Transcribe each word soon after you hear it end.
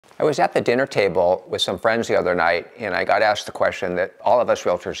I was at the dinner table with some friends the other night, and I got asked the question that all of us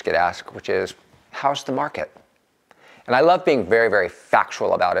realtors get asked, which is, how's the market? And I love being very, very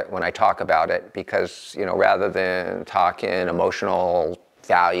factual about it when I talk about it because, rather than talking emotional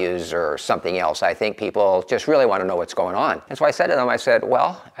values or something else, I think people just really want to know what's going on. And so I said to them, I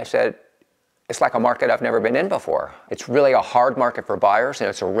said, it's like a market I've never been in before. It's really a hard market for buyers, and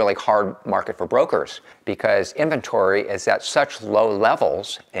it's a really hard market for brokers because inventory is at such low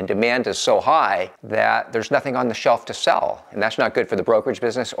levels and demand is so high that there's nothing on the shelf to sell. And that's not good for the brokerage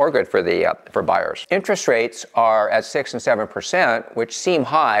business or good for for buyers. Interest rates are at 6 and 7%, which seem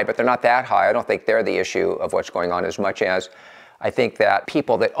high, but they're not that high. I don't think they're the issue of what's going on as much as I think that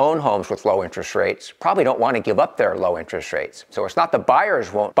people that own homes with low interest rates probably don't want to give up their low interest rates. So it's not the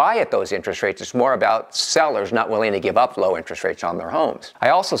buyers won't buy at those interest rates. It's more about sellers not willing to give up low interest rates on their homes. I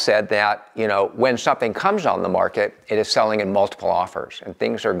also said that, when something comes on the market, it is selling in multiple offers. And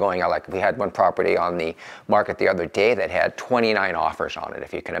things are going out. Like we had one property on the market the other day that had 29 offers on it,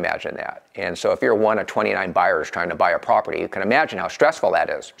 if you can imagine that. And so if you're one of 29 buyers trying to buy a property, you can imagine how stressful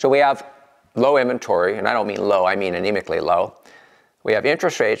that is. So we have low inventory, and I don't mean low, I mean anemically low. We have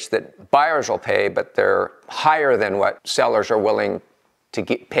interest rates that buyers will pay, but they're higher than what sellers are willing to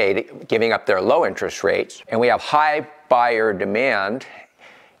pay, giving up their low interest rates. And we have high buyer demand.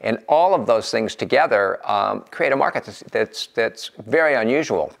 And all of those things together create a market that's very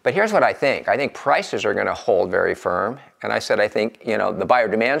unusual. But here's what I think. I think prices are going to hold very firm. And I said, I think, the buyer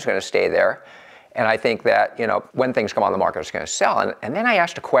demand is going to stay there. And I think that, when things come on the market, it's going to sell. And then I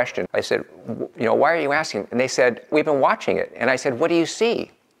asked a question. I said, why are you asking? And they said, we've been watching it. And I said, what do you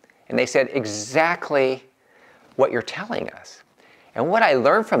see? And they said, exactly what you're telling us. And what I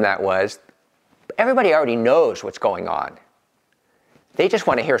learned from that was everybody already knows what's going on. They just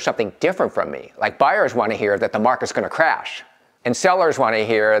want to hear something different from me. Like buyers want to hear that the market's going to crash. And sellers want to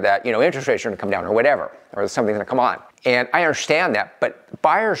hear that, interest rates are going to come down or whatever, or something's going to come on. And I understand that, but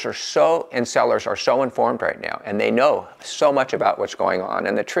buyers and sellers are so informed right now, and they know so much about what's going on.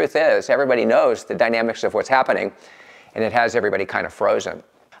 And the truth is, everybody knows the dynamics of what's happening, and it has everybody kind of frozen.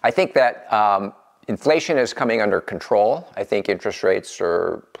 I think that inflation is coming under control. I think interest rates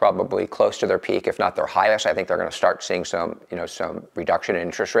are probably close to their peak, if not their highest. I think they're going to start seeing some reduction in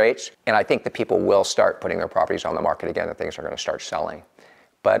interest rates. And I think that people will start putting their properties on the market again, and things are going to start selling.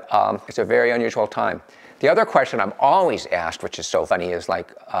 But it's a very unusual time. The other question I'm always asked, which is so funny, is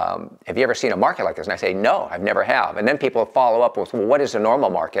like, have you ever seen a market like this? And I say, no, I've never have. And then people follow up with, well, what is a normal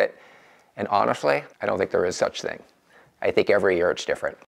market? And honestly, I don't think there is such thing. I think every year it's different.